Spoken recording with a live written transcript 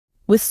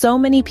With so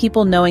many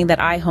people knowing that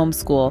I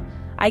homeschool,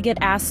 I get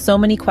asked so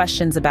many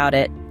questions about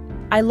it.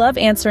 I love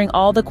answering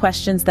all the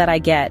questions that I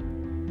get,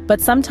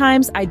 but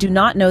sometimes I do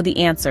not know the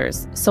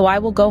answers, so I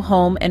will go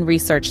home and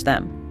research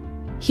them.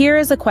 Here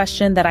is a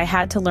question that I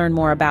had to learn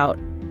more about.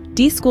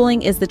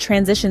 Deschooling is the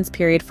transitions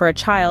period for a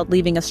child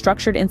leaving a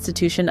structured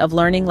institution of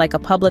learning like a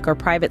public or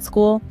private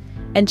school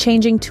and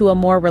changing to a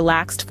more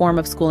relaxed form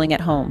of schooling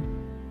at home.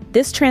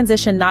 This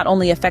transition not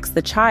only affects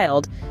the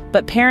child,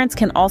 but parents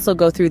can also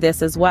go through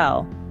this as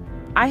well.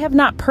 I have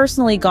not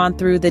personally gone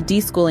through the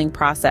deschooling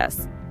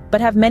process, but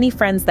have many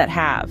friends that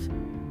have.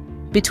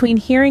 Between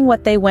hearing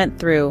what they went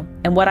through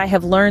and what I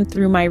have learned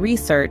through my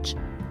research,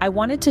 I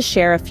wanted to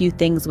share a few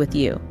things with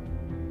you.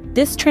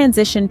 This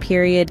transition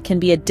period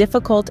can be a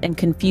difficult and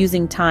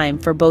confusing time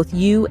for both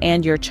you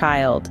and your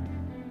child.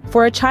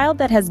 For a child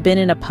that has been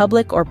in a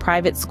public or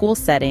private school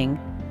setting,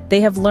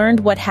 they have learned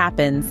what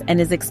happens and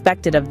is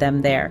expected of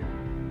them there.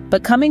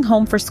 But coming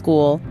home for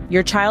school,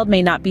 your child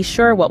may not be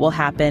sure what will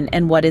happen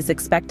and what is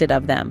expected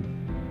of them.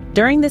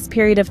 During this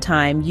period of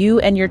time,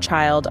 you and your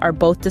child are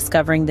both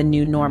discovering the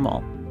new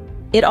normal.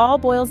 It all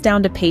boils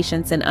down to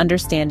patience and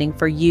understanding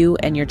for you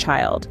and your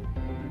child.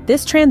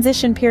 This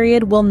transition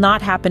period will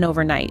not happen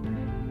overnight.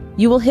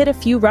 You will hit a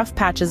few rough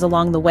patches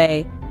along the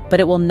way, but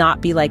it will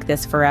not be like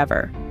this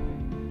forever.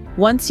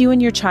 Once you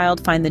and your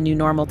child find the new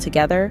normal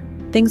together,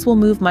 things will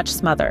move much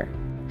smoother.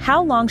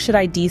 How long should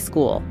I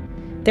deschool?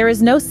 There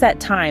is no set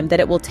time that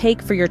it will take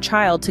for your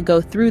child to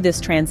go through this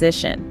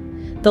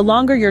transition. The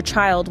longer your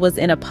child was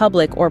in a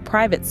public or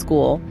private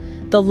school,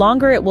 the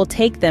longer it will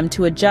take them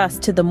to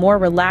adjust to the more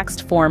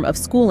relaxed form of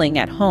schooling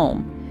at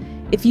home.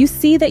 If you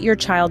see that your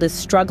child is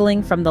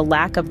struggling from the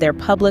lack of their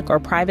public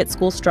or private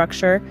school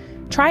structure,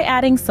 try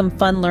adding some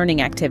fun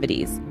learning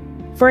activities.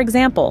 For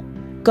example,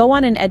 go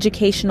on an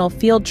educational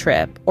field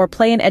trip or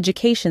play an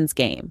educations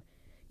game.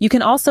 You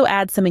can also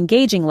add some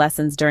engaging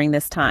lessons during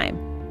this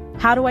time.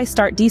 How do I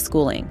start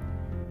deschooling?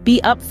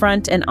 Be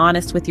upfront and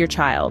honest with your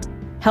child.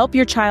 Help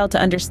your child to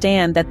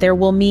understand that there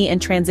will be a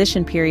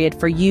transition period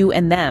for you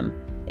and them.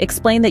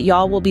 Explain that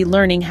y'all will be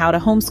learning how to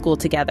homeschool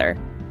together.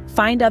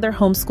 Find other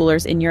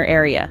homeschoolers in your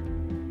area.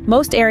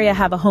 Most areas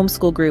have a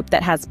homeschool group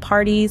that has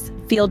parties,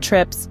 field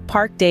trips,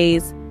 park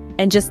days,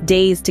 and just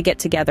days to get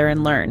together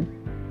and learn.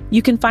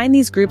 You can find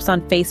these groups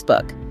on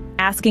Facebook,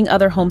 asking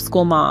other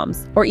homeschool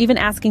moms, or even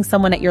asking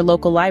someone at your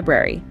local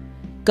library.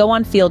 Go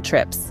on field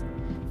trips.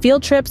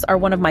 Field trips are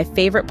one of my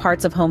favorite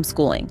parts of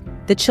homeschooling.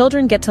 The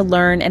children get to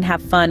learn and have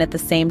fun at the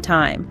same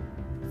time.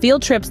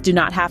 Field trips do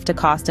not have to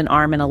cost an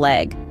arm and a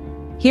leg.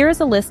 Here is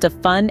a list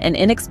of fun and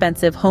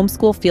inexpensive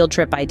homeschool field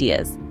trip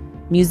ideas.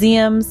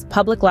 Museums,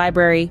 public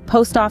library,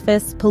 post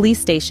office, police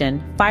station,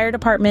 fire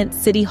department,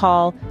 city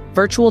hall,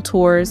 virtual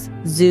tours,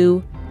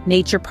 zoo,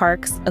 nature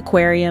parks,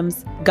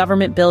 aquariums,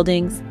 government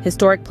buildings,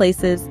 historic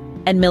places,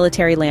 and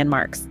military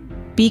landmarks.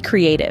 Be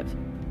creative.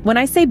 When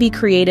I say be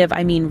creative,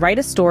 I mean write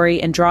a story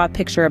and draw a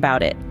picture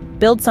about it.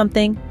 Build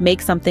something,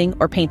 make something,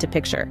 or paint a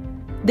picture.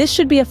 This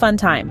should be a fun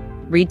time.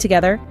 Read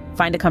together,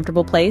 find a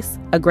comfortable place,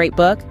 a great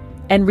book,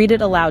 and read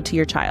it aloud to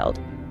your child.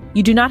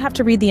 You do not have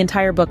to read the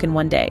entire book in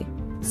one day.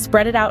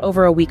 Spread it out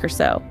over a week or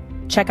so.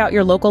 Check out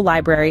your local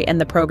library and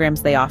the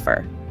programs they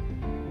offer.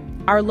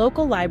 Our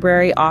local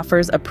library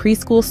offers a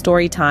preschool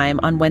story time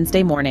on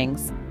Wednesday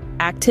mornings,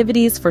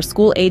 activities for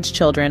school-age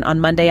children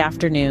on Monday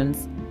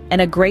afternoons, and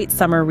a great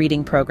summer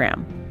reading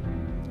program.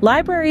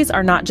 Libraries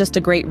are not just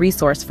a great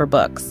resource for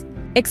books.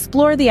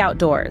 Explore the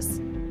outdoors.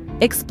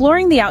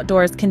 Exploring the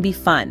outdoors can be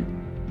fun.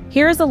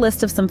 Here is a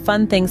list of some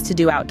fun things to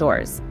do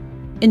outdoors.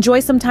 Enjoy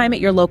some time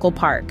at your local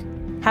park.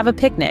 Have a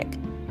picnic.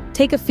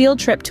 Take a field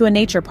trip to a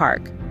nature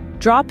park.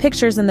 Draw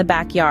pictures in the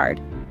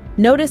backyard.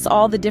 Notice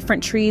all the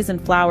different trees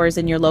and flowers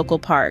in your local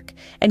park,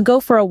 and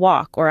go for a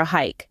walk or a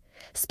hike.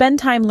 Spend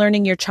time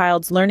learning your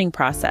child's learning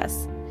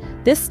process.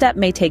 This step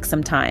may take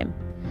some time.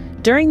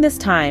 During this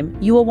time,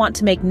 you will want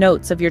to make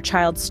notes of your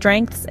child's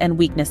strengths and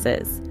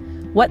weaknesses.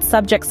 What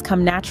subjects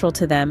come natural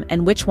to them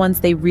and which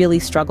ones they really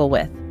struggle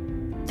with.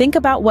 Think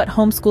about what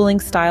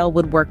homeschooling style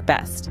would work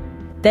best.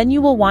 Then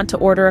you will want to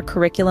order a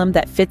curriculum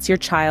that fits your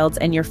child's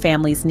and your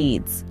family's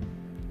needs.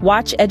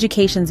 Watch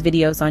education's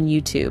videos on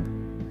YouTube.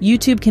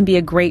 YouTube can be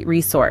a great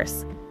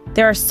resource.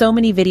 There are so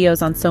many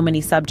videos on so many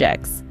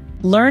subjects.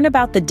 Learn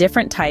about the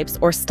different types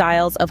or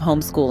styles of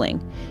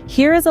homeschooling.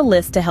 Here is a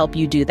list to help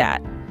you do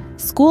that.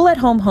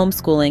 School-at-home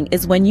homeschooling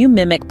is when you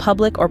mimic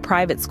public or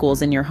private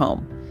schools in your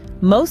home.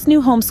 Most new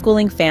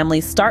homeschooling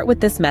families start with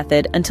this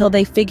method until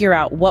they figure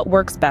out what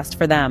works best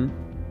for them.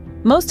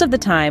 Most of the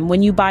time,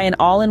 when you buy an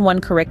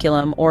all-in-one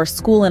curriculum or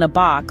school in a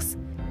box,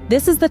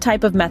 this is the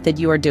type of method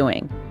you are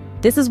doing.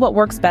 This is what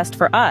works best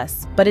for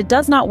us, but it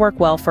does not work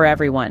well for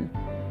everyone.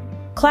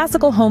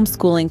 Classical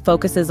homeschooling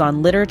focuses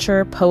on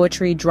literature,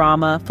 poetry,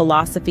 drama,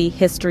 philosophy,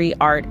 history,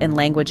 art, and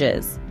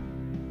languages.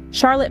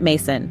 Charlotte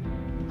Mason.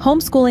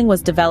 Homeschooling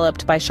was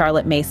developed by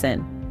Charlotte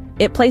Mason.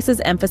 It places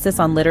emphasis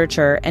on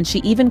literature, and she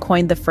even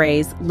coined the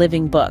phrase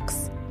living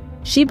books.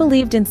 She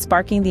believed in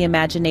sparking the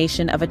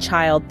imagination of a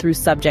child through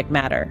subject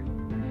matter.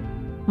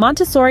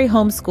 Montessori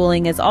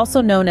homeschooling is also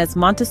known as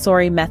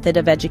Montessori method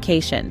of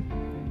education.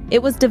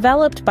 It was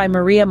developed by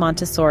Maria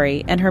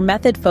Montessori, and her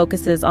method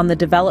focuses on the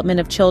development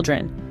of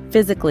children,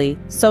 physically,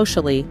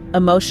 socially,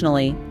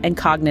 emotionally, and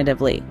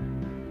cognitively.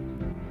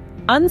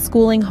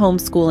 Unschooling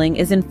homeschooling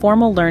is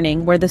informal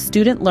learning where the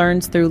student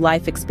learns through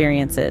life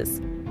experiences.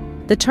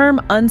 The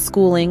term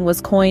unschooling was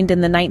coined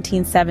in the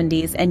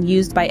 1970s and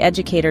used by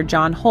educator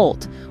John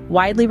Holt,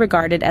 widely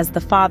regarded as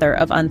the father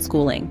of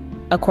unschooling,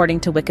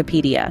 according to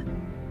Wikipedia.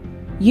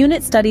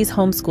 Unit studies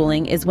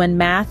homeschooling is when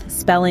math,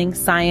 spelling,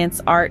 science,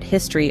 art,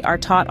 history are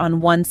taught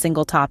on one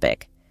single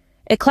topic.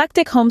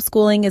 Eclectic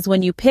homeschooling is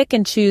when you pick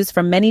and choose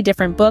from many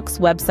different books,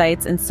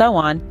 websites, and so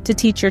on to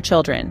teach your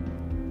children.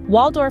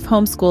 Waldorf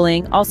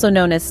homeschooling, also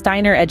known as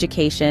Steiner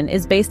education,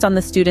 is based on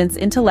the student's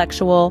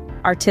intellectual,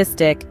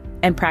 artistic,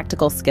 and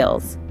practical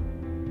skills.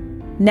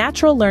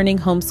 Natural learning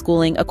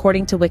homeschooling,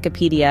 according to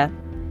Wikipedia.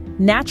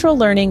 Natural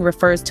learning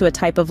refers to a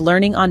type of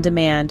learning on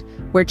demand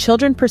where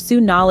children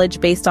pursue knowledge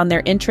based on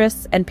their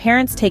interests and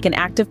parents take an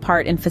active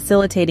part in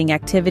facilitating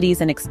activities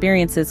and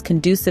experiences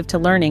conducive to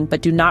learning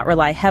but do not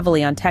rely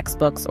heavily on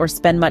textbooks or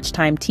spend much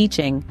time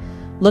teaching,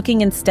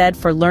 looking instead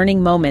for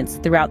learning moments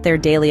throughout their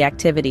daily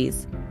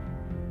activities.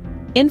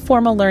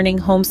 Informal learning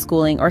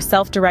homeschooling or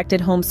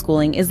self-directed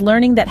homeschooling is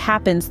learning that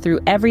happens through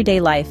everyday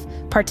life,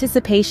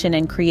 participation,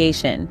 and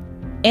creation.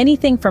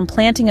 Anything from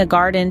planting a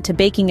garden to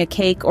baking a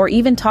cake or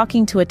even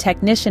talking to a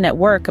technician at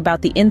work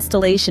about the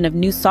installation of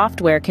new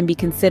software can be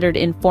considered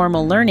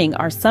informal learning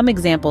are some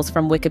examples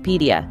from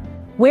Wikipedia.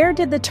 Where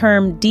did the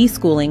term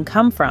deschooling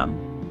come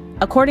from?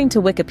 According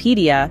to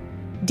Wikipedia,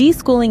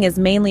 deschooling is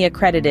mainly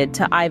accredited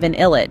to Ivan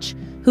Illich,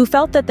 who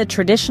felt that the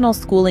traditional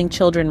schooling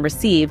children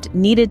received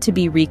needed to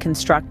be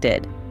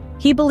reconstructed.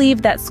 He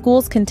believed that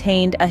schools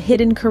contained a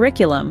hidden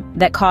curriculum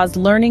that caused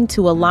learning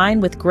to align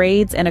with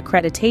grades and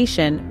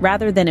accreditation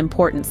rather than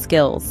important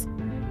skills.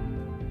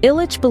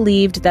 Illich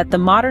believed that the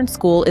modern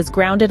school is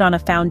grounded on a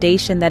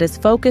foundation that is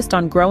focused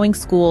on growing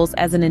schools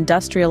as an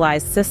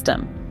industrialized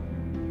system.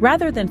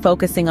 Rather than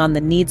focusing on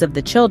the needs of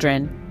the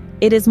children,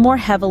 it is more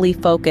heavily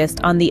focused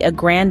on the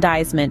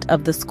aggrandizement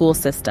of the school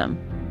system.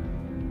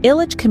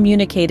 Illich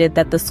communicated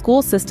that the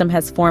school system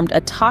has formed a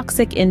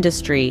toxic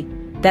industry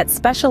that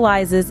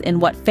specializes in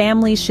what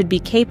families should be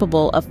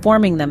capable of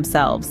forming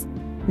themselves,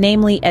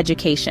 namely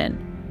education.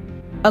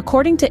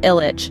 According to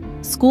Illich,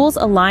 schools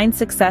align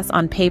success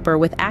on paper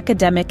with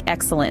academic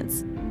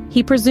excellence.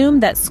 He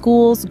presumed that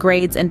schools,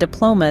 grades, and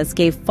diplomas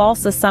gave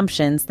false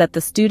assumptions that the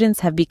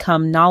students have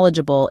become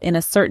knowledgeable in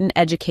a certain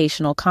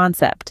educational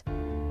concept.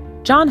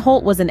 John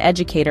Holt was an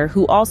educator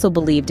who also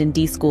believed in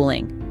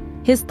deschooling.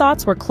 His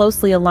thoughts were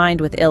closely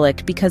aligned with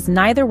Illich because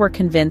neither were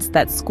convinced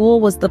that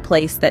school was the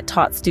place that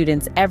taught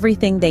students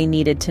everything they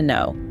needed to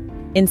know.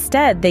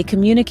 Instead, they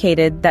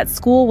communicated that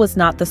school was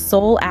not the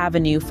sole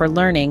avenue for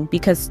learning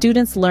because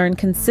students learn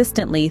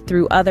consistently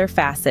through other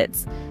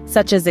facets,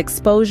 such as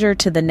exposure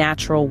to the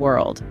natural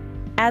world.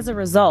 As a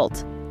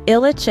result,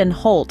 Illich and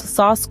Holt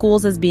saw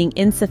schools as being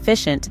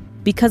insufficient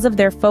because of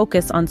their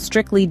focus on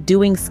strictly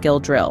doing skill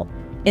drill,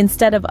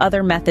 instead of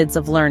other methods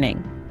of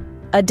learning.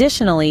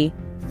 Additionally,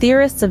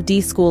 theorists of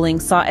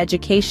deschooling saw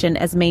education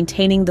as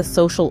maintaining the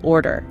social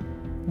order.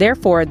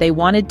 Therefore, they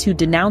wanted to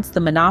denounce the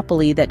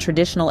monopoly that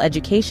traditional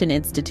education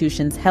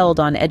institutions held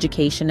on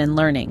education and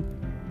learning.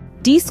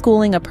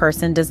 Deschooling a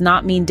person does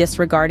not mean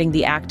disregarding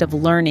the act of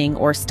learning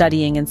or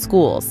studying in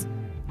schools.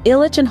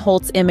 Illich and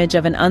Holt's image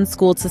of an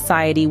unschooled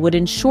society would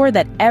ensure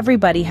that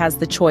everybody has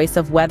the choice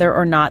of whether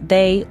or not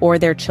they or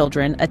their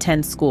children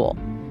attend school.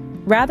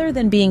 Rather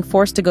than being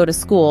forced to go to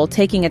school,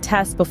 taking a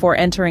test before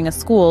entering a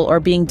school, or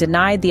being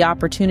denied the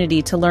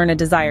opportunity to learn a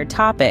desired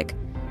topic,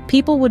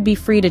 people would be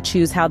free to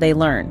choose how they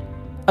learn.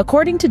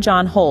 According to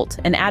John Holt,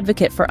 an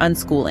advocate for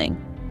unschooling,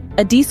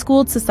 a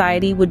deschooled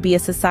society would be a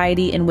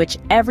society in which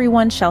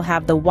everyone shall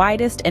have the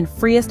widest and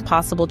freest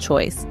possible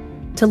choice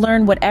to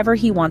learn whatever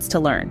he wants to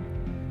learn,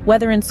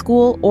 whether in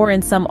school or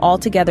in some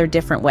altogether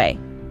different way.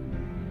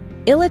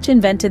 Illich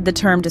invented the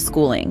term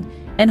deschooling,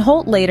 and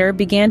Holt later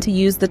began to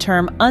use the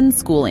term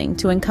unschooling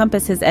to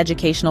encompass his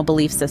educational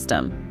belief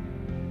system.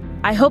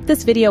 I hope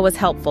this video was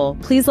helpful.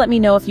 Please let me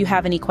know if you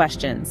have any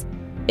questions.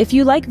 If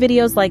you like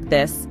videos like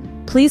this,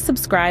 please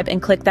subscribe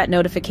and click that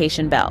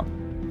notification bell.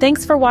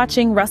 Thanks for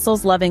watching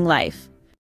Russell's Loving Life.